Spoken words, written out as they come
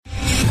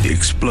the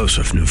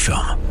explosive new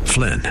film,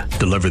 Flynn,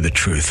 deliver the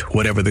truth,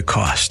 whatever the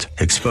cost,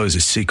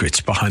 exposes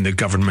secrets behind the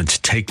government's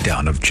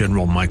takedown of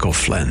General Michael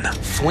Flynn.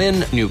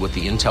 Flynn knew what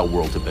the intel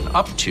world had been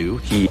up to.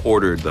 He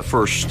ordered the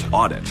first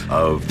audit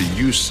of the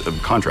use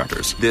of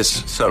contractors.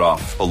 This set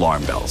off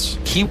alarm bells.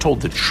 He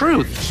told the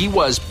truth. He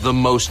was the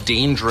most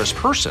dangerous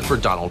person for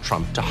Donald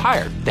Trump to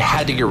hire. They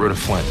had to get rid of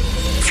Flynn.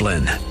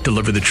 Flynn,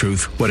 deliver the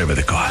truth, whatever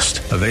the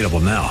cost. Available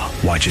now.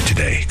 Watch it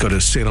today. Go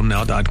to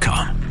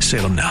salemnow.com.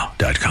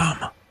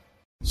 salemnow.com.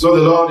 So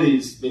the Lord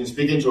has been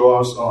speaking to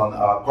us on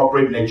our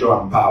corporate nature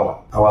and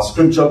power. Our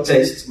scripture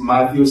text,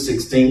 Matthew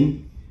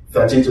 16,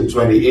 13 to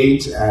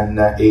 28 and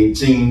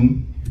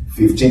 18,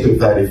 15 to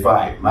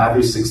 35.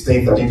 Matthew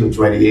 16, 13 to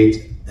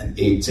 28 and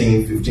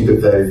 18, 15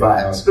 to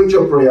 35. Our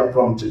scripture prayer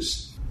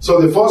prompts.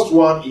 So the first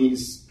one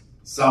is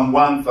Psalm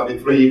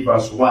 133,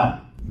 verse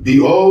 1.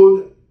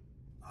 Behold,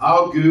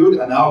 how good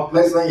and how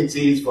pleasant it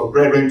is for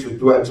brethren to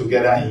dwell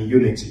together in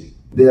unity.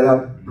 There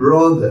are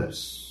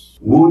brothers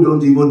who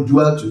don't even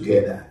dwell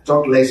together,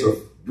 talk less of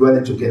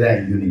dwelling together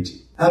in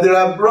unity. And there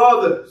are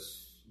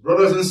brothers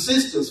and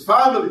sisters,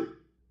 family,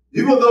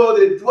 even though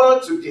they dwell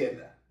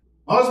together,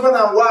 husband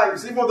and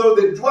wives, even though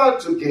they dwell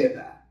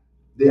together,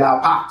 they are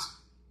apart.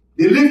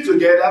 They live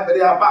together, but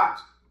they are apart.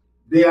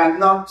 They are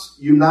not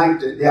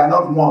united. They are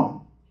not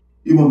one,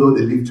 even though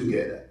they live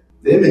together.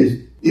 They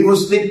may even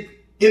sleep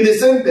in the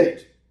same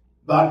bed,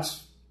 but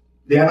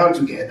they are not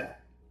together.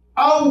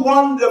 How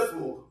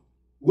wonderful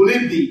will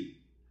it be?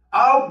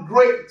 How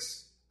great,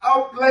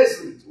 how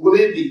pleasant will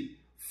it be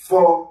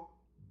for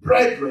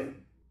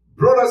brethren,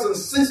 brothers and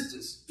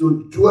sisters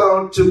to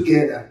dwell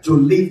together, to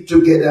live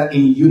together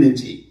in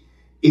unity.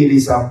 It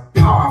is a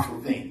powerful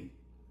thing.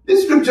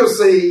 The scripture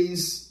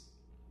says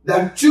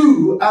that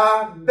two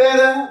are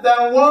better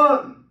than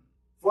one,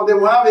 for they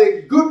will have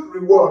a good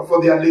reward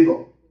for their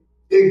labor.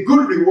 A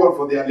good reward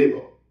for their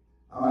labor.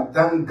 And I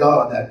thank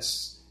God that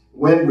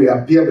when we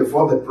appear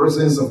before the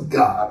presence of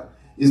God,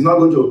 He's not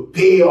going to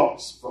pay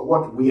us for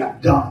what we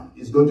have done.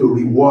 He's going to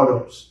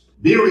reward us.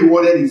 Being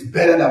rewarded is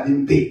better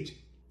than being paid.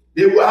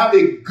 They will have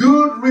a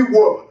good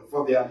reward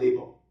for their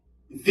labor.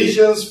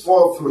 Ephesians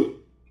 4:3,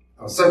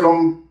 our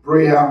second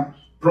prayer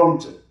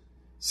prompted,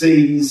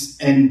 says,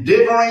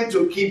 endeavoring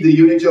to keep the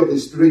unity of the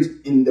Spirit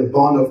in the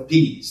bond of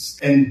peace.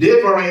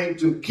 Endeavoring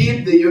to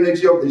keep the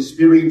unity of the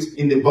Spirit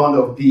in the bond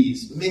of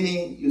peace.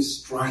 Meaning you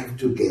strive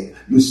together.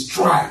 You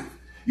strive.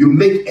 You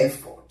make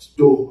effort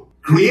to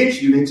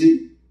create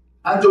unity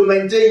and to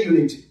maintain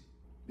unity.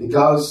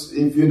 Because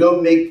if you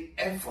don't make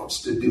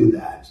efforts to do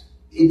that,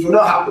 it will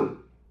not happen.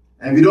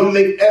 And if you don't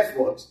make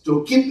effort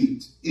to keep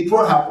it, it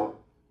won't happen.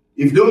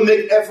 If you don't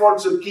make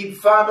effort to keep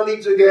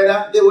family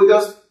together, they will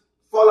just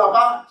fall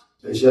apart.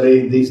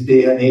 Especially in this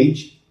day and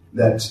age,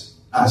 that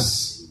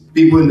as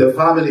people in the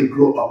family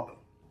grow up,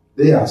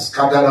 they are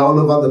scattered all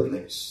over the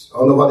place,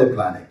 all over the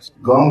planet.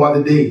 Gone were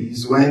the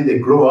days when they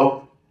grow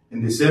up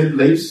in the same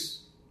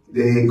place,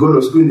 they go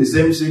to school in the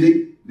same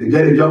city, they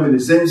get a job in the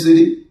same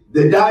city,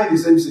 they die in the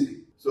same city.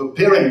 So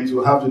parents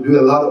will have to do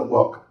a lot of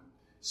work,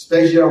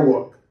 special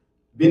work,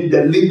 being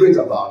deliberate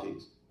about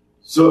it,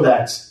 so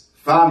that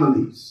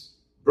families,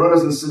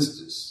 brothers and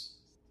sisters,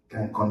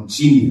 can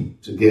continue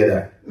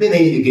together.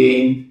 Meaning,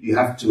 again, you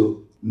have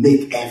to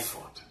make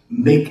effort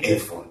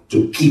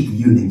to keep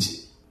unity.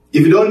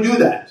 If you don't do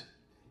that,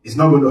 it's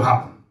not going to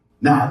happen.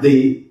 Now,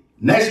 the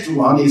next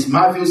one is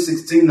Matthew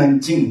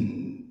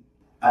 16:19.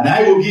 And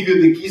I will give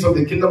you the keys of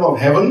the kingdom of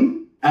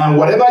heaven, and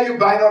whatever you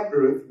bind on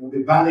earth will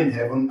be bound in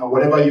heaven, and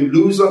whatever you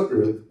loose on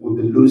earth will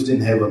be loosed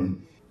in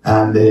heaven.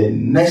 And the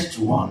next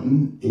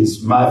one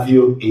is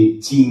Matthew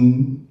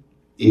 18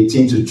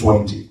 to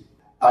 20.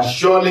 As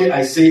surely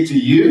I say to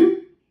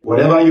you,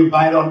 whatever you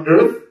bind on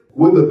earth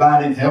will be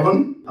bound in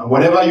heaven, and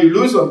whatever you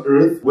loose on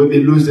earth will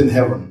be loosed in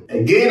heaven.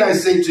 Again, I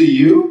say to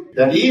you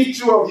that if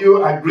two of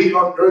you agree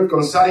on earth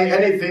concerning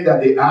anything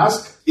that they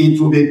ask, it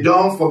will be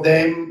done for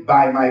them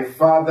by my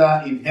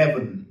Father in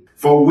heaven.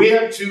 For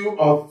where two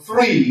or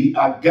three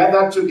are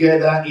gathered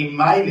together in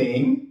my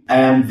name, I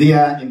am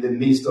there in the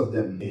midst of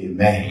them.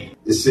 Amen.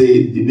 They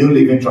say, the New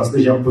Living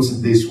Translation puts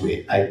it this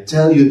way: I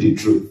tell you the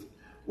truth.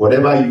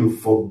 Whatever you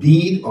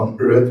forbid on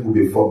earth will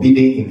be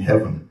forbidden in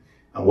heaven,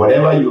 and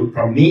whatever you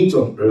permit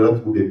on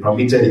earth will be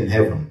permitted in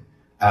heaven.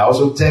 I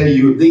also tell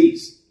you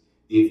this: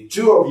 if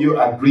two of you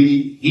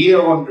agree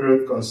here on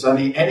earth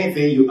concerning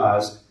anything you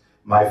ask,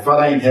 my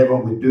Father in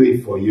heaven will do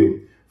it for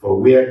you. For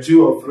where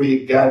two or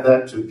three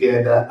gather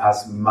together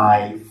as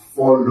my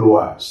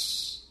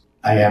followers,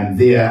 I am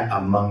there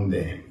among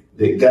them.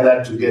 They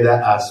gather together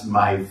as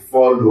my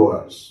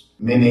followers,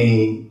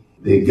 meaning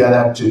they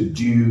gather to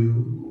do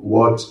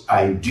what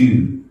I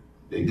do.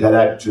 They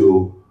gather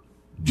to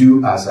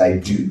do as I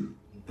do,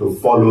 to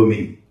follow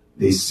me.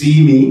 They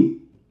see me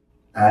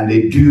and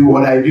they do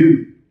what I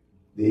do.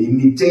 They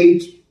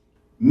imitate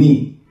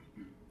me.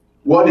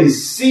 What they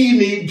see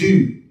me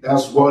do,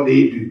 that's what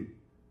they do.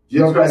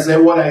 Jesus Christ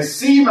said, what I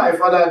see my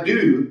Father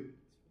do,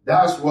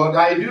 that's what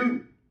I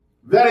do.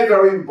 Very,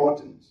 very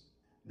important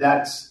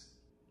that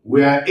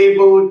we are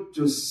able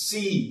to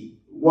see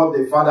what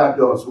the Father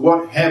does,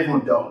 what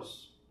heaven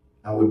does.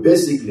 And we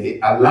basically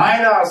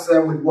align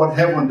ourselves with what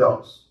heaven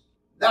does.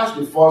 That's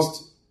the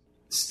first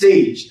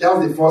stage.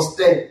 That's the first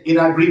step in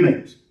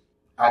agreement.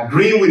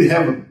 Agree with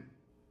heaven.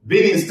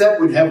 Being in step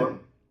with heaven.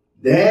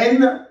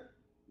 Then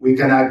we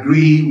can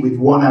agree with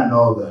one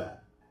another.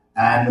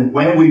 And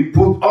when we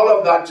put all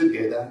of that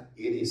together,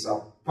 it is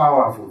a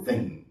powerful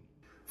thing.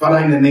 Father,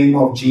 in the name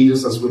of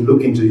Jesus, as we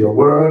look into your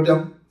word,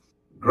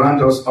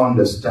 grant us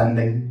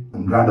understanding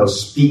and grant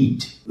us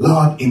speed.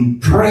 Lord,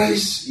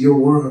 impress your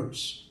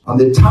words on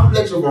the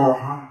tablets of our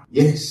heart.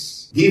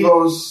 Yes, give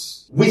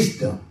us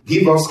wisdom.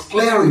 Give us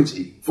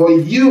clarity. For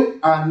you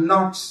are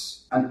not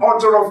an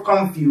author of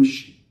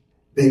confusion,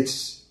 but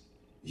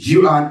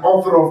you are an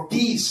author of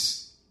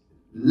peace.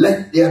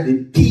 Let there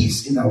be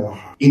peace in our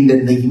heart. In the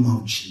name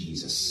of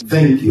Jesus.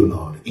 Thank you,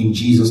 Lord. In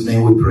Jesus'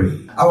 name we pray.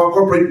 Our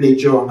corporate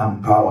nature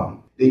and power.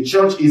 The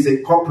church is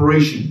a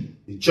corporation.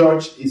 The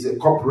church is a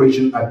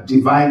corporation, a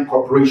divine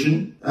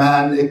corporation.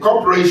 And a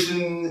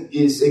corporation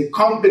is a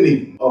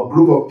company or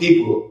group of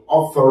people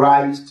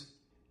authorized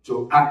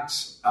to act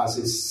as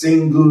a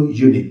single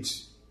unit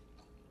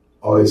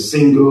or a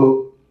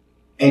single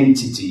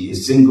entity,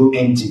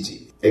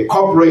 A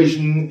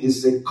corporation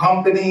is a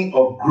company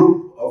or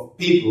group of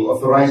people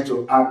authorized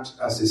to act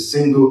as a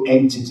single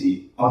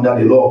entity under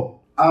the law.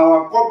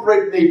 Our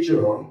corporate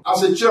nature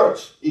as a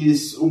church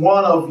is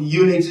one of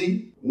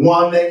unity,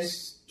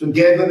 oneness,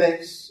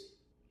 togetherness,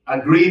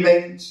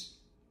 agreement,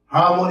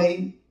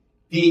 harmony,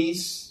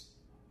 peace,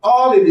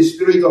 all in the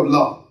spirit of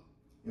love.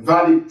 In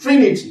fact, the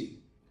Trinity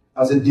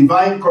as a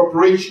divine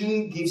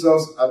corporation gives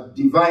us a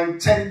divine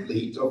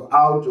template of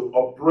how to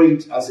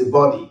operate as a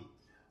body,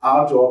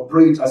 how to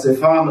operate as a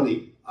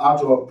family, how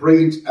to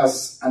operate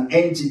as an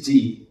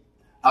entity,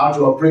 how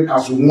to operate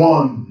as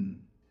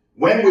one.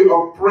 When we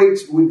operate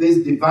with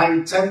these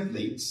divine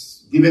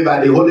templates given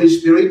by the Holy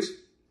Spirit,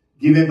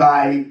 given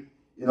by,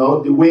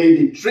 the way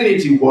the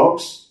Trinity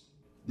works,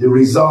 the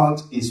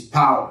result is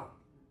power,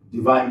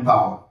 divine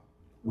power.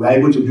 We are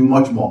able to do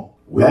much more.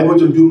 We are able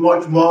to do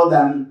much more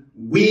than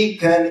we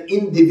can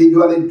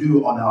individually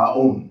do on our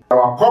own.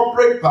 Our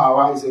corporate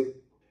power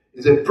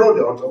is a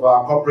product of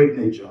our corporate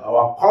nature.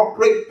 Our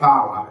corporate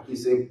power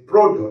is a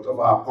product of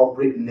our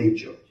corporate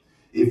nature.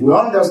 If we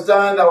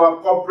understand our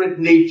corporate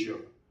nature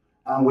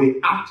and we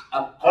act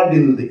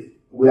accordingly,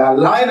 we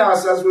align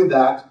ourselves with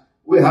that,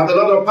 we have a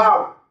lot of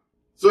power.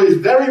 So it's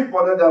very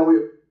important that we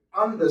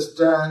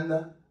understand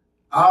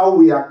how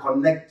we are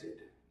connected,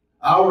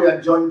 how we are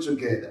joined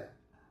together,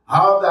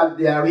 how that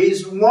there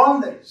is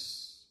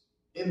oneness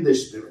in the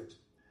Spirit,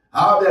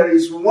 how there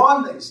is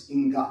oneness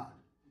in God.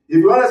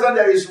 If we understand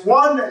there is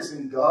oneness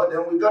in God,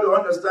 then we've got to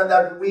understand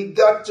that we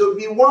got to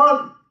be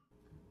one.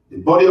 The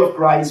body of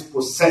Christ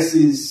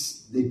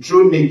possesses the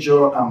true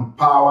nature and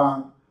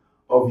power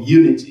of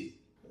unity.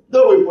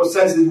 Though we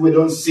possess it, we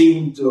don't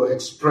seem to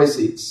express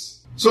it.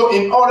 So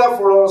in order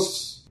for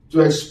us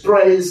to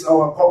express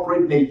our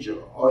corporate nature,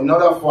 or in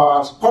order for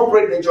our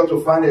corporate nature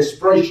to find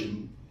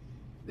expression,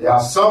 there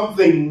are some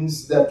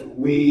things that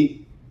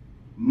we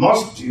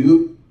must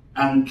do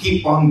and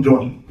keep on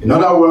doing. In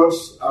other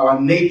words, our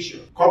nature,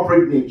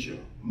 corporate nature,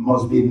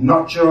 must be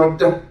nurtured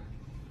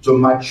to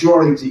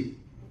maturity,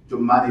 to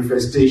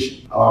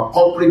manifestation. Our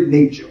corporate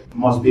nature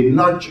must be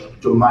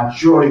nurtured to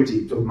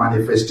maturity, to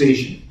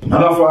manifestation. In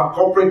order for our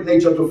corporate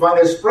nature to find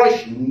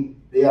expression,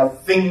 there are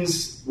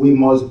things we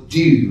must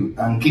do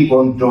and keep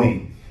on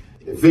doing.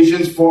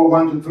 Ephesians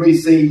 4:1-3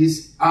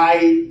 says,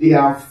 I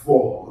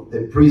therefore,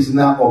 the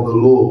prisoner of the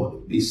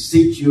Lord,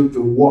 beseech you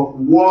to walk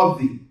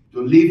worthy,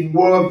 to live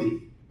worthy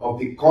of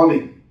the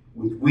calling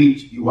with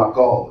which you are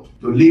called.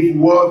 To live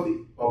worthy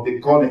of the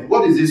calling.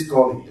 What is this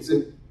calling? It's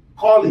a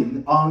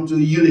calling unto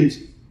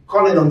unity,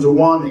 calling unto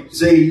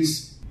oneness. It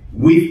says,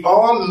 with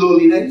all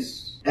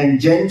lowliness and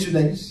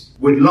gentleness,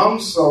 with long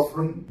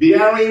suffering,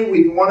 bearing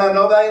with one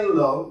another in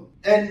love,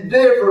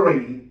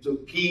 endeavoring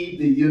to keep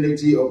the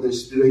unity of the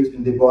Spirit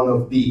in the bond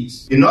of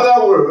peace. In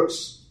other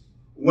words,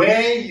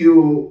 when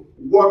you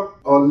walk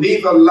or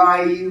live a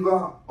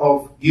life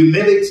of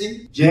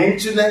humility,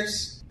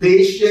 gentleness,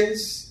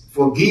 patience,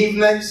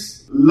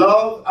 forgiveness,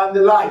 love, and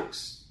the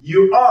likes,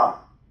 you are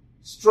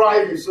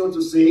striving, so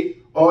to say,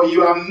 or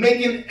you are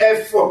making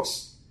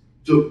efforts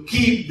to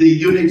keep the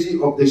unity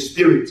of the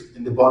Spirit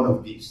in the bond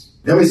of peace.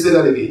 Let me say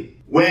that again.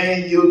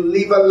 When you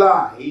live a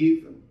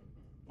life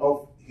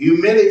of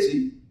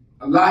humility,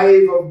 a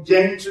life of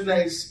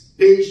gentleness,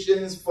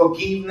 patience,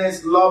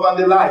 forgiveness, love,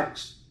 and the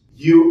likes,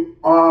 you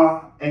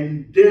are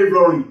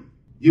endeavoring,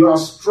 you are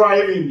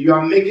striving, you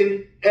are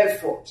making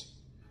effort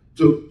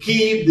to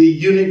keep the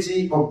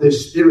unity of the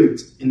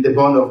Spirit in the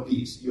bond of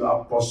peace. You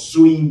are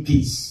pursuing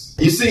peace.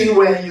 You see,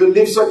 when you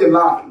live such a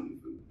life,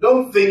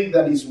 don't think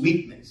that it's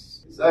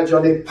weakness. It's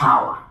actually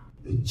power.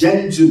 The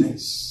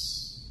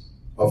gentleness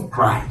of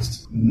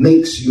Christ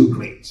makes you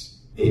great.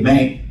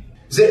 Amen.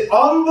 Say,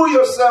 humble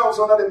yourselves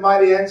under the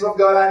mighty hands of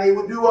God, and He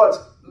will do what?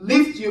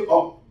 Lift you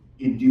up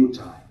in due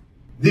time.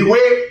 The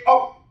way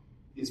up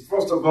is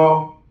first of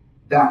all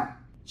down.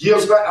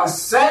 Jesus Christ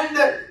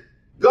ascended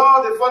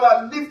God the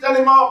Father lifted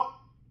him up.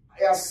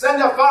 He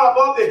ascended far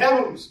above the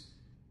heavens.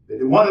 But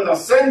the one that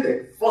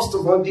ascended, first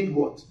of all, did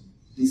what?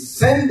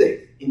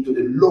 Descended into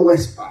the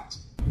lowest part.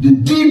 The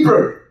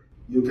deeper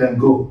you can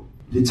go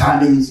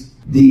determines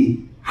the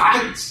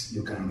heights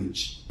you can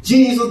reach.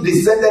 Jesus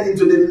descended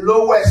into the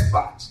lowest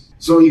part,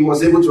 so he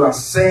was able to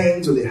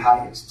ascend to the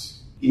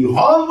highest. He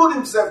humbled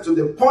himself to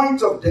the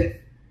point of death,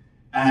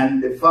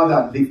 and the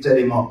Father lifted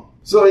him up.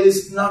 So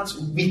it's not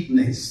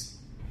weakness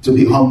to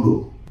be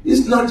humble.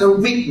 It's not a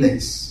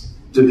weakness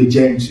to be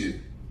gentle.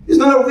 It's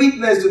not a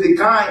weakness to be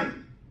kind.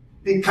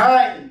 Be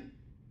kind,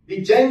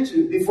 be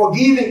gentle, be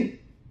forgiving.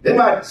 They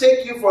might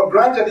take you for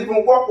granted,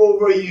 even walk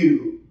over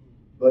you,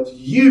 but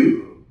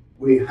you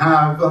will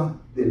have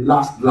the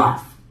last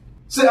laugh.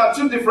 So there are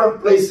two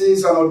different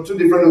places and on two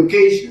different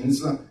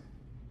occasions.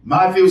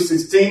 Matthew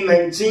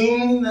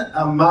 16:19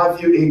 and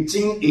Matthew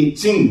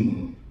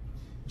 18:18.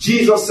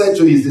 Jesus said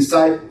to his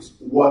disciples,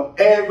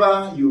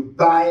 whatever you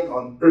bind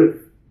on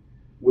earth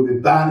will be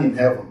bound in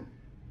heaven,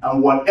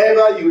 and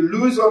whatever you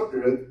loose on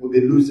earth will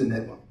be loosed in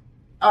heaven.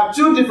 At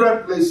two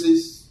different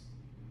places,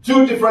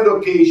 two different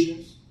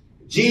occasions,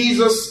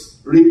 Jesus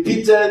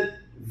repeated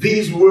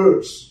these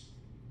words.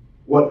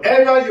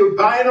 Whatever you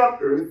bind on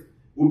earth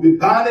will be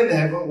bound in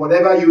heaven.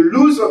 Whatever you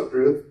loose on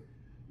earth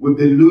will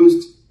be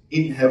loosed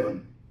in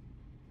heaven.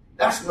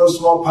 That's no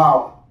small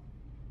power.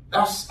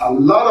 That's a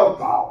lot of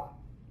power.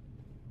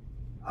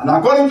 And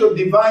according to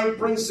divine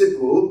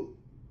principle,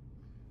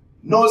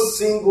 no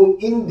single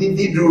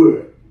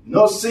individual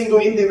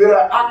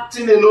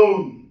acting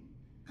alone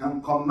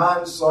can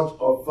command such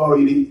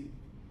authority.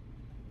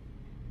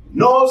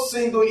 No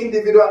single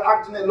individual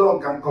acting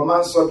alone can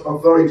command such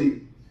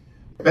authority.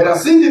 But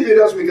as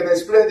individuals, we can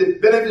explain the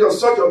benefit of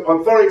such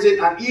authority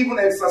and even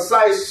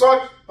exercise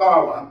such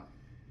power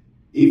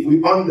if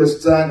we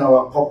understand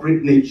our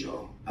corporate nature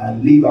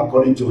and live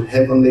according to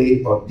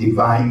heavenly or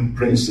divine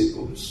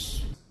principles.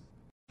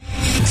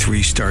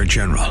 3-star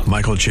General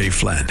Michael J.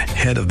 Flynn,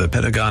 head of the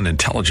Pentagon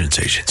Intelligence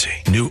Agency,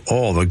 knew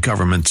all the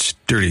government's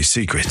dirty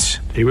secrets.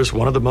 He was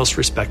one of the most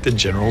respected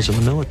generals in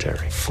the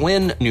military.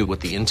 Flynn knew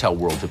what the intel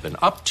world had been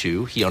up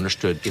to. He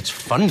understood its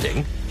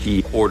funding.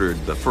 He ordered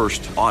the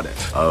first audit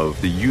of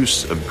the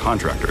use of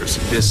contractors.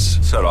 This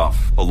set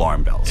off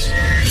alarm bells.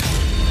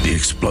 The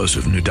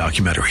explosive new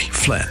documentary,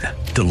 Flynn,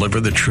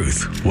 Deliver the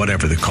Truth,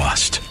 Whatever the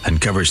Cost,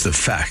 uncovers the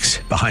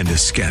facts behind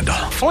this scandal.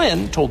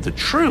 Flynn told the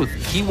truth.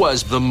 He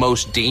was the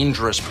most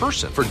dangerous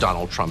person for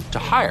Donald Trump to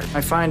hire. I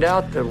find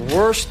out the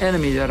worst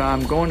enemy that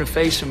I'm going to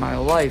face in my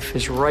life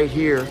is right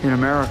here in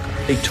America.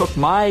 They took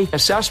my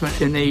assessment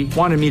and they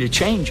wanted me to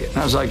change it. And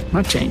I was like, I'm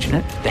not changing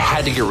it. They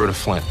had to get rid of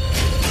Flynn.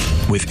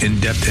 With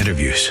in-depth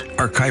interviews,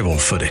 archival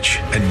footage,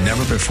 and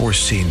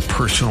never-before-seen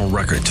personal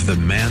records of the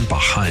man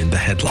behind the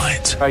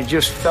headlines. I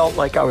just felt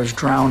like I was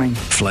drowning.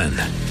 Flynn,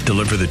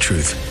 Deliver the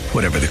Truth,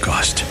 Whatever the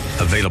Cost.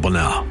 Available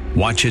now.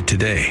 Watch it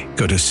today.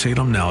 Go to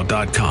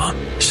salemnow.com.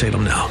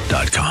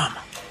 salemnow.com.